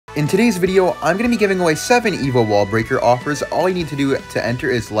In today's video, I'm going to be giving away 7 EVO Wallbreaker offers. All you need to do to enter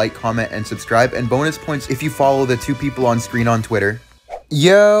is like, comment, and subscribe, and bonus points if you follow the 2 people on screen on Twitter.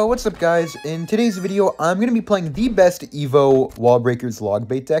 Yo, what's up guys? In today's video, I'm going to be playing the best EVO Wallbreakers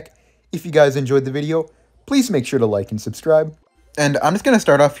Logbait deck. If you guys enjoyed the video, please make sure to like and subscribe. And I'm just going to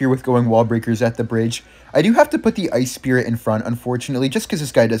start off here with going Wallbreakers at the bridge. I do have to put the Ice Spirit in front, unfortunately, just because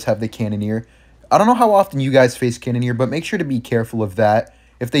this guy does have the Cannoneer. I don't know how often you guys face Cannoneer, but make sure to be careful of that.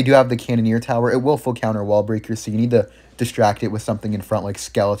 If they do have the Cannoneer tower, it will full counter Wallbreakers, so you need to distract it with something in front like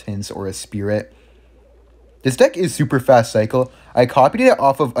skeletons or a spirit. This deck is super fast cycle. I copied it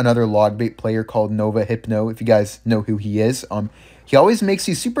off of another Logbait player called Nova Hypno, if you guys know who he is. He always makes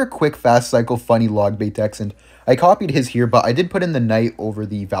these super quick, fast cycle, funny Logbait decks, and I copied his here, but I did put in the Knight over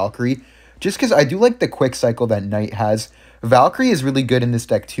the Valkyrie, just because I do like the quick cycle that Knight has. Valkyrie is really good in this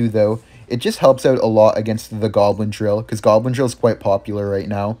deck too, though. It just helps out a lot against the Goblin Drill, because Goblin Drill is quite popular right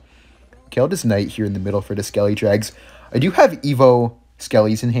now. Okay, I'll just Knight here in the middle for the Skelly Drags. I do have Evo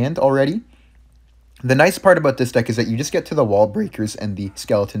Skellies in hand already. The nice part about this deck is that you just get to the Wallbreakers and the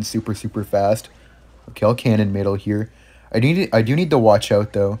Skeletons super fast. Okay, I'll Cannon middle here. I do need to watch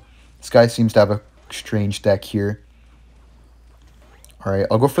out, though. This guy seems to have a strange deck here. Alright,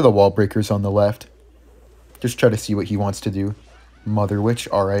 I'll go for the Wallbreakers on the left. Just try to see what he wants to do. Mother Witch,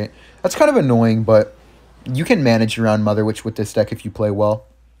 alright. That's kind of annoying, but you can manage around Mother Witch with this deck if you play well.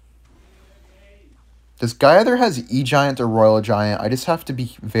 This guy either has E-Giant or Royal Giant. I just have to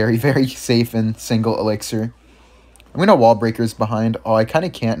be very safe in single Elixir. I'm going to Wallbreakers behind. Oh, I kind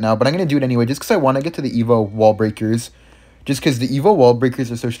of can't now, but I'm going to do it anyway just because I want to get to the Evo Wallbreakers. Just because the Evo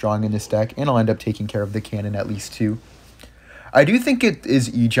Wallbreakers are so strong in this deck, and I'll end up taking care of the cannon at least too. I do think it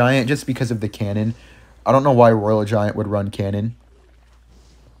is E-Giant just because of the cannon. I don't know why Royal Giant would run cannon.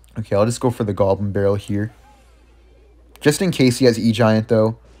 Okay, I'll just go for the Goblin Barrel here. Just in case he has E-Giant,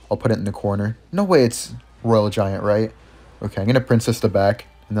 though, I'll put it in the corner. No way it's Royal Giant, right? Okay, I'm going to Princess the back,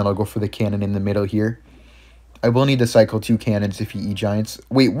 and then I'll go for the cannon in the middle here. I will need to cycle 2 cannons if he E-Giants.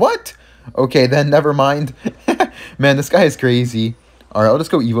 Wait, what? Okay, then never mind. Man, this guy is crazy. Alright, I'll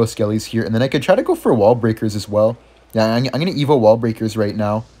just go Evo Skellies here, and then I could try to go for Wallbreakers as well. Yeah, I'm going to Evo Wallbreakers right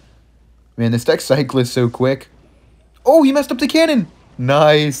now. Man, this deck cycle is so quick. Oh, he messed up the cannon!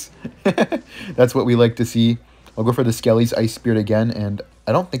 Nice. That's what we like to see. I'll go for the Skelly's Ice Spirit again, and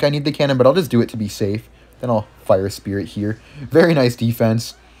I don't think I need the cannon, but I'll just do it to be safe. Then I'll Fire Spirit here. Very nice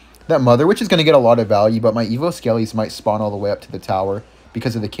defense. That Mother Witch is going to get a lot of value, but my Evo Skellies might spawn all the way up to the tower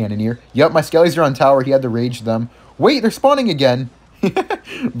because of the Cannoneer. Yep, my Skellies are on tower. He had to rage them. Wait, they're spawning again.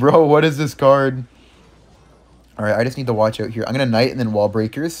 Bro, what is this card? Alright, I just need to watch out here. I'm going to Knight and then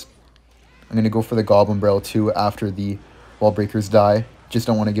Wallbreakers. I'm going to go for the Goblin Barrel too after the Wallbreakers die. Just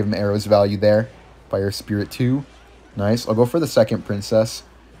don't want to give him arrows value there. Fire Spirit 2. Nice. I'll go for the second Princess.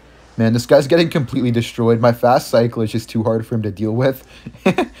 Man, this guy's getting completely destroyed. My fast cycle is just too hard for him to deal with.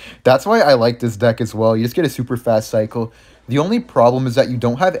 That's why I like this deck as well. You just get a super fast cycle. The only problem is that you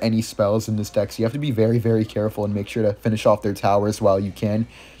don't have any spells in this deck, so you have to be very careful and make sure to finish off their towers while you can.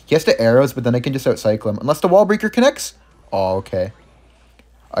 He has to arrows, but then I can just outcycle him. Unless the Wallbreaker connects. Oh, okay.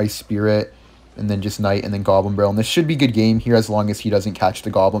 Ice Spirit. And then just Knight, and then Goblin Barrel. And this should be a good game here as long as he doesn't catch the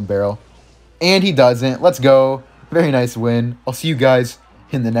Goblin Barrel. And he doesn't. Let's go. Very nice win. I'll see you guys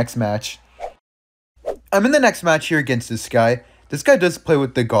in the next match. I'm in the next match here against this guy. This guy does play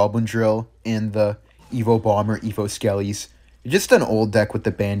with the Goblin Drill and the Evo Bomber, Evo Skellies. Just an old deck with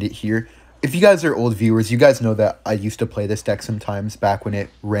the Bandit here. If you guys are old viewers, you guys know that I used to play this deck sometimes back when it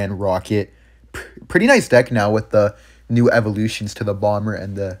ran Rocket. Pretty nice deck now with the new evolutions to the Bomber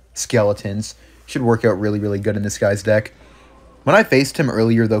and the Skeletons. Should work out really good in this guy's deck. When I faced him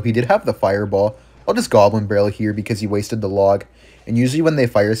earlier, though, he did have the Fireball. I'll just Goblin Barrel here because he wasted the log. And usually when they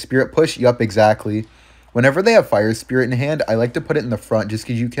Fire Spirit push, yup, exactly. Whenever they have Fire Spirit in hand, I like to put it in the front just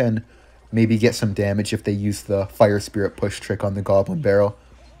because you can maybe get some damage if they use the Fire Spirit push trick on the Goblin Barrel.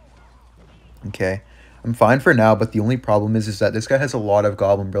 Okay, I'm fine for now, but the only problem is that this guy has a lot of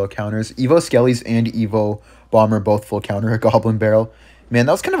Goblin Barrel counters. Evo Skellies and Evo Bomber both full counter a Goblin Barrel. Man,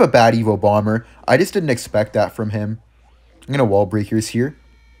 that was kind of a bad Evo Bomber. I just didn't expect that from him. I'm going to Wallbreakers here.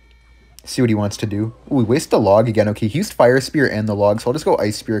 See what he wants to do. Ooh, we waste the log again. Okay, he used Fire Spirit and the log, so I'll just go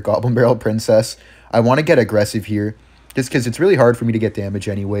Ice Spirit, Goblin Barrel, Princess. I want to get aggressive here, just because it's really hard for me to get damage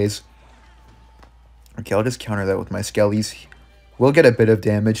anyways. Okay, I'll just counter that with my Skellies. We'll get a bit of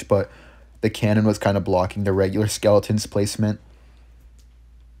damage, but the cannon was kind of blocking the regular Skeleton's placement.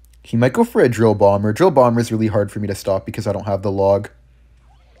 He might go for a Drill Bomber. Drill Bomber is really hard for me to stop because I don't have the log.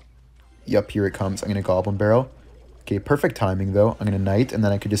 Yep, here it comes. I'm going to Goblin Barrel. Okay, perfect timing, though. I'm going to Knight, and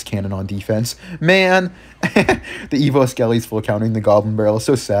then I could just cannon on defense. Man! The Evo Skelly's full countering the Goblin Barrel.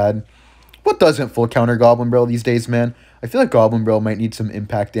 So sad. What doesn't full counter Goblin Barrel these days, man? I feel like Goblin Barrel might need some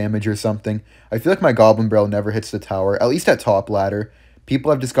impact damage or something. I feel like my Goblin Barrel never hits the tower, at least at top ladder.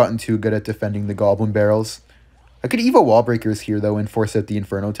 People have just gotten too good at defending the Goblin Barrels. I could Evo Wallbreakers here, though, and force out the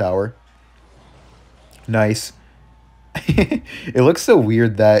Inferno Tower. Nice. It looks so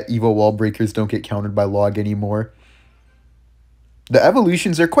weird that Evo Wallbreakers don't get countered by Log anymore. The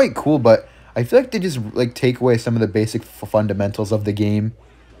evolutions are quite cool, but I feel like they just like take away some of the basic fundamentals of the game.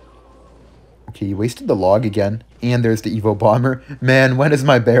 Okay, you wasted the Log again. And there's the Evo Bomber. Man, when is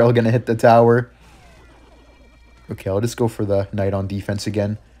my barrel going to hit the tower? Okay, I'll just go for the Knight on defense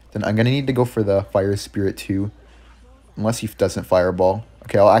again. Then I'm going to need to go for the Fire Spirit too. Unless he doesn't Fireball.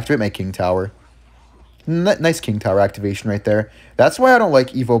 Okay, I'll activate my King Tower. Nice King Tower activation right there. That's why I don't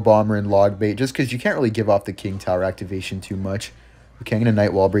like Evo Bomber and Logbait, just because you can't really give off the King Tower activation too much. Okay, I'm going to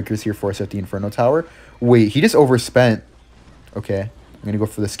Knight Wallbreakers here, force out the Inferno Tower. Wait, he just overspent. Okay, I'm going to go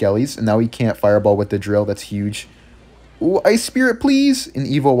for the Skellies, and now he can't Fireball with the Drill. That's huge. Ooh, Ice Spirit, please! And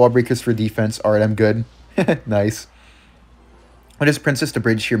Evo Wallbreakers for defense. Alright, I'm good. Nice. I'll just Princess to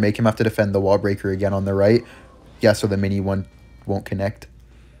bridge here, make him have to defend the Wallbreaker again on the right. Yeah, so the mini one won't connect.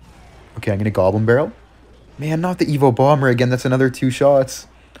 Okay, I'm going to Goblin Barrel. Man, not the Evo Bomber again. That's another 2 shots.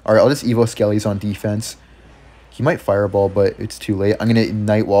 Alright, I'll just Evo Skellies on defense. He might Fireball, but it's too late. I'm going to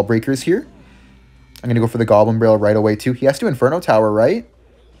Ignite Wallbreakers here. I'm going to go for the Goblin Barrel right away, too. He has to Inferno Tower, right?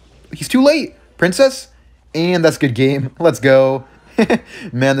 He's too late. Princess. And that's good game. Let's go.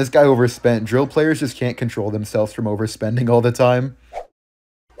 Man, this guy overspent. Drill players just can't control themselves from overspending all the time.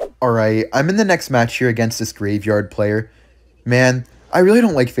 Alright, I'm in the next match here against this Graveyard player. Man, I really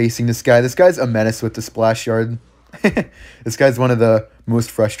don't like facing this guy. This guy's a menace with the Splash Yard. This guy's one of the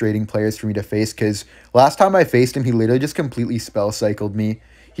most frustrating players for me to face, because last time I faced him, he literally just completely Spell Cycled me.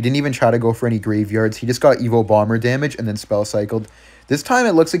 He didn't even try to go for any Graveyards. He just got Evo Bomber damage and then Spell Cycled. This time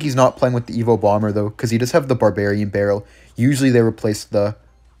it looks like he's not playing with the Evo Bomber, though, because he does have the Barbarian Barrel. Usually they replace the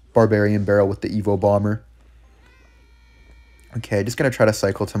Barbarian Barrel with the Evo Bomber. Okay, just going to try to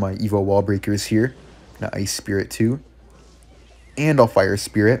cycle to my Evo Wallbreakers here. Gonna Ice Spirit too. And I'll Fire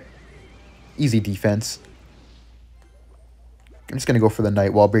Spirit. Easy defense. I'm just going to go for the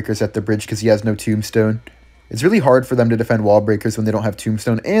Knight Wallbreakers at the bridge because he has no Tombstone. It's really hard for them to defend Wallbreakers when they don't have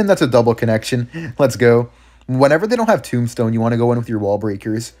Tombstone. And that's a double connection. Let's go. Whenever they don't have Tombstone, you want to go in with your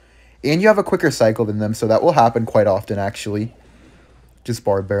Wallbreakers. And you have a quicker cycle than them, so that will happen quite often, actually. Just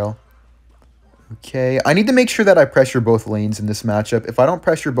Barb Barrel. Okay, I need to make sure that I pressure both lanes in this matchup. If I don't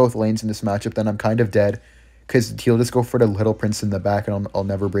pressure both lanes in this matchup, then I'm kind of dead. Because he'll just go for the Little Prince in the back, and I'll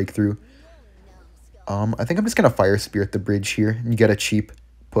never break through. I think I'm just going to Fire Spirit the bridge here, and you get a cheap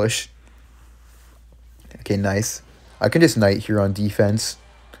push. Okay, nice. I can just Knight here on defense.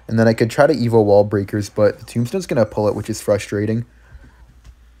 And then I could try to Evo Wallbreakers, but the Tombstone's going to pull it, which is frustrating.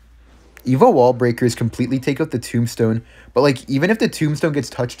 Evo Wallbreakers completely take out the Tombstone, but like even if the Tombstone gets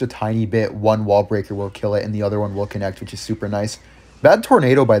touched a tiny bit, one Wallbreaker will kill it and the other one will connect, which is super nice. Bad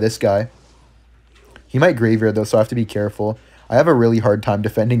Tornado by this guy. He might Graveyard though, so I have to be careful. I have a really hard time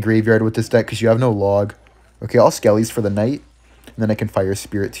defending Graveyard with this deck because you have no Log. Okay, I'll Skellies for the Knight, and then I can Fire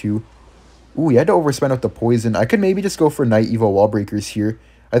Spirit too. Ooh, he had to overspend with the Poison. I could maybe just go for Knight Evo Wallbreakers here.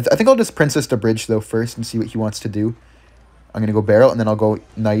 I think I'll just Princess to bridge though first and see what he wants to do. I'm going to go Barrel, and then I'll go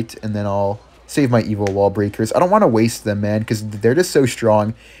Knight, and then I'll save my Evo Wallbreakers. I don't want to waste them, man, because they're just so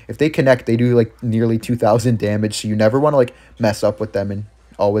strong. If they connect, they do, like, nearly 2,000 damage, so you never want to, like, mess up with them and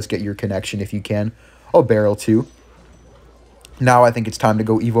always get your connection if you can. Oh, Barrel, too. Now I think it's time to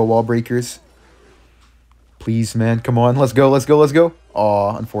go Evo Wallbreakers. Please, man, come on. Let's go, let's go, let's go.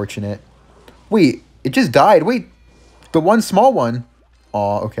 Aw, unfortunate. Wait, it just died. Wait, the one small one.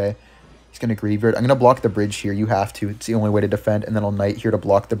 Aw, okay. He's going to Graveyard. I'm going to block the bridge here. You have to. It's the only way to defend. And then I'll Knight here to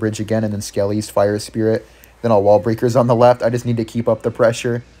block the bridge again. And then Skelly's Fire Spirit. Then I'll Wallbreakers on the left. I just need to keep up the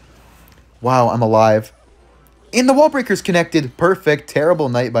pressure. Wow, I'm alive. And the Wallbreakers connected. Perfect. Terrible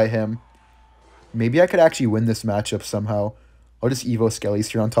Knight by him. Maybe I could actually win this matchup somehow. I'll just Evo Skelly's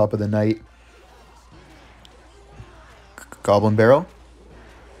here on top of the Knight. Goblin Barrel.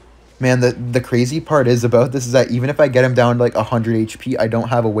 Man, the crazy part is about this is that even if I get him down to like 100 HP, I don't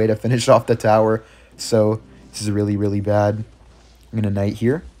have a way to finish off the tower. So this is really, really bad. I'm going to Knight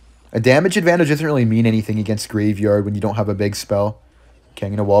here. A damage advantage doesn't really mean anything against Graveyard when you don't have a big spell. Okay,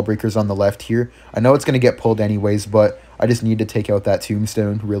 I'm going to Wallbreakers on the left here. I know it's going to get pulled anyways, but I just need to take out that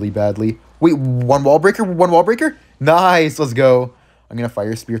Tombstone really badly. Wait, one Wallbreaker? One Wallbreaker? Nice, let's go. I'm going to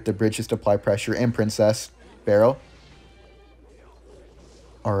Fire Spirit the bridge just to apply pressure. And Princess. Barrel.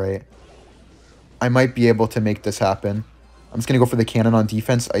 Alright. I might be able to make this happen. I'm just going to go for the cannon on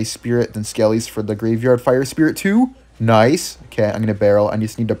defense. Ice Spirit, then Skellies for the graveyard. Fire Spirit 2. Nice. Okay, I'm going to barrel. I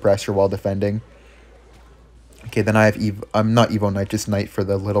just need to pressure while defending. Okay, then I have I'm not Evo Knight, just Knight for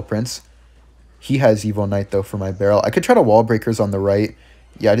the Little Prince. He has Evo Knight, though, for my barrel. I could try to Wallbreakers on the right.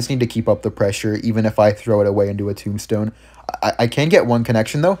 Yeah, I just need to keep up the pressure, even if I throw it away into a Tombstone. I can get one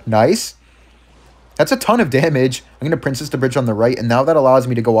connection, though. Nice. That's a ton of damage. I'm going to Princess the Bridge on the right, and now that allows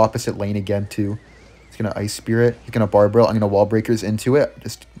me to go opposite lane again, too. He's going to Ice Spirit. He's going to Barbarrel. I'm going to Wallbreakers into it.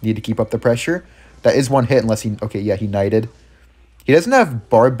 Just need to keep up the pressure. That is one hit, unless he... Okay, yeah, he Knighted. He doesn't have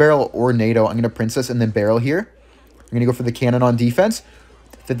Barbarrel or NATO. I'm going to Princess and then Barrel here. I'm going to go for the cannon on defense.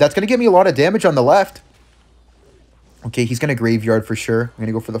 That's going to give me a lot of damage on the left. Okay, he's going to Graveyard for sure. I'm going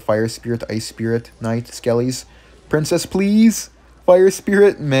to go for the Fire Spirit, Ice Spirit, Knight, Skellies. Princess, please. Fire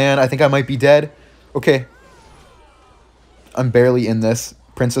Spirit. Man, I think I might be dead. Okay. I'm barely in this.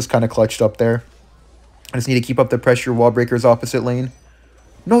 Princess kind of clutched up there. I just need to keep up the pressure. Wallbreakers opposite lane.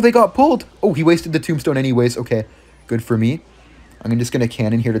 No, they got pulled. Oh, he wasted the Tombstone anyways. Okay, good for me. I'm just going to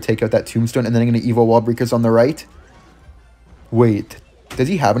cannon here to take out that Tombstone, and then I'm going to Evo Wallbreakers on the right. Wait, does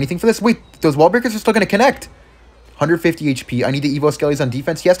he have anything for this? Wait, those Wallbreakers are still going to connect. 150 HP. I need to Evo Skellies on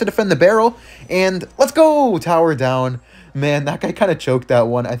defense. He has to defend the barrel, and let's go! Tower down. Man, that guy kind of choked that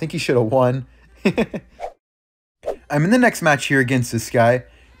one. I think he should have won. I'm in the next match here against this guy.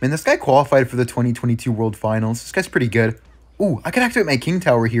 Man, this guy qualified for the 2022 World Finals. This guy's pretty good. Ooh, I could activate my King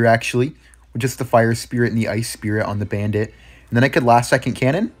Tower here, actually, with just the Fire Spirit and the Ice Spirit on the Bandit. And then I could last second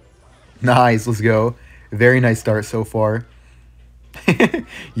cannon. Nice, let's go. Very nice start so far.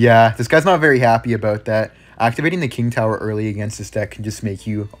 Yeah, this guy's not very happy about that. Activating the King Tower early against this deck can just make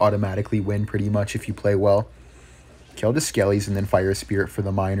you automatically win pretty much if you play well. Kill the Skellies and then Fire Spirit for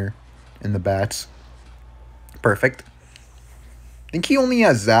the Miner and the Bats. Perfect. I think he only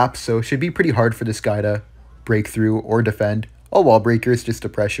has Zap, so it should be pretty hard for this guy to break through or defend. All Wallbreakers just to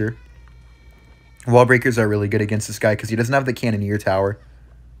pressure. Wallbreakers are really good against this guy because he doesn't have the Cannoneer Tower.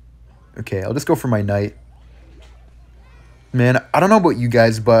 Okay, I'll just go for my Knight. Man, I don't know about you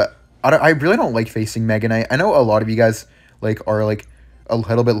guys, but I really don't like facing Mega Knight. I know a lot of you guys are a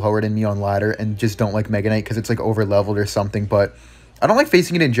little bit lower than me on ladder and just don't like Mega Knight because it's over leveled or something, but I don't like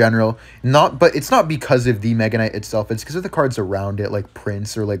facing it in general. But it's not because of the Mega Knight itself. It's because of the cards around it, like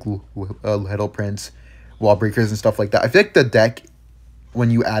Prince or Little Prince, Wallbreakers and stuff like that. I feel like the deck,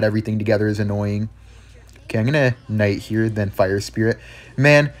 when you add everything together, is annoying. Okay, I'm gonna Knight here, then Fire Spirit.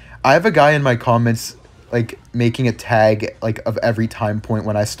 Man, I have a guy in my comments making a tag of every time point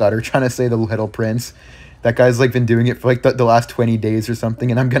when I stutter, trying to say the Little Prince. That guy's been doing it for the last 20 days or something,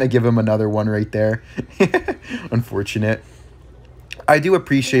 and I'm gonna give him another one right there. Unfortunate. I do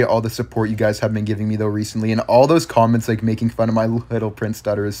appreciate all the support you guys have been giving me though recently, and all those comments making fun of my Little Prince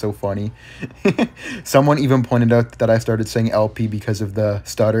stutter is so funny. Someone even pointed out that I started saying LP because of the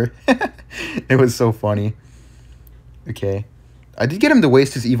stutter. It was so funny. Okay. I did get him to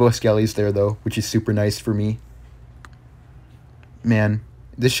waste his Evo Skellies there though, which is super nice for me. Man,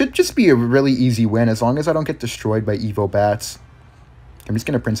 this should just be a really easy win as long as I don't get destroyed by Evo Bats. I'm just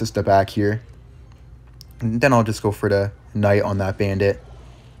going to Princess the back here. And then I'll just go for the Knight on that Bandit.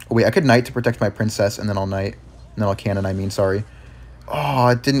 Oh, wait, I could Knight to protect my Princess, and then I'll Knight. And then I'll Cannon, sorry. Oh,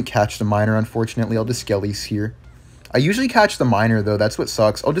 I didn't catch the Miner, unfortunately. I'll just Skellies here. I usually catch the Miner, though. That's what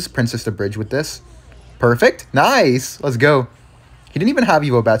sucks. I'll just Princess the Bridge with this. Perfect. Nice. Let's go. He didn't even have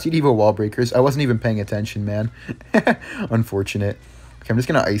Evo Bats. He had Evo Wallbreakers. I wasn't even paying attention, man. Unfortunate. Okay, I'm just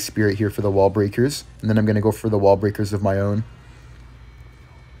going to Ice Spirit here for the Wallbreakers. And then I'm going to go for the Wallbreakers of my own.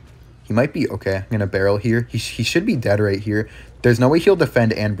 He might be... Okay, I'm going to barrel here. He should be dead right here. There's no way he'll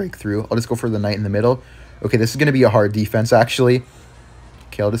defend and break through. I'll just go for the Knight in the middle. Okay, this is going to be a hard defense, actually.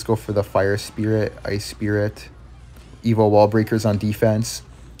 Okay, I'll just go for the Fire Spirit, Ice Spirit, Evo Wallbreakers on defense.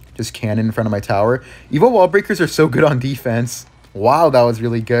 Just cannon in front of my tower. Evo Wallbreakers are so good on defense. Wow, that was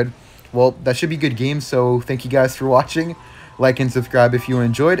really good. Well, that should be good games, so thank you guys for watching. Like and subscribe if you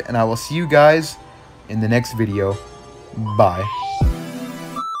enjoyed, and I will see you guys in the next video. Bye.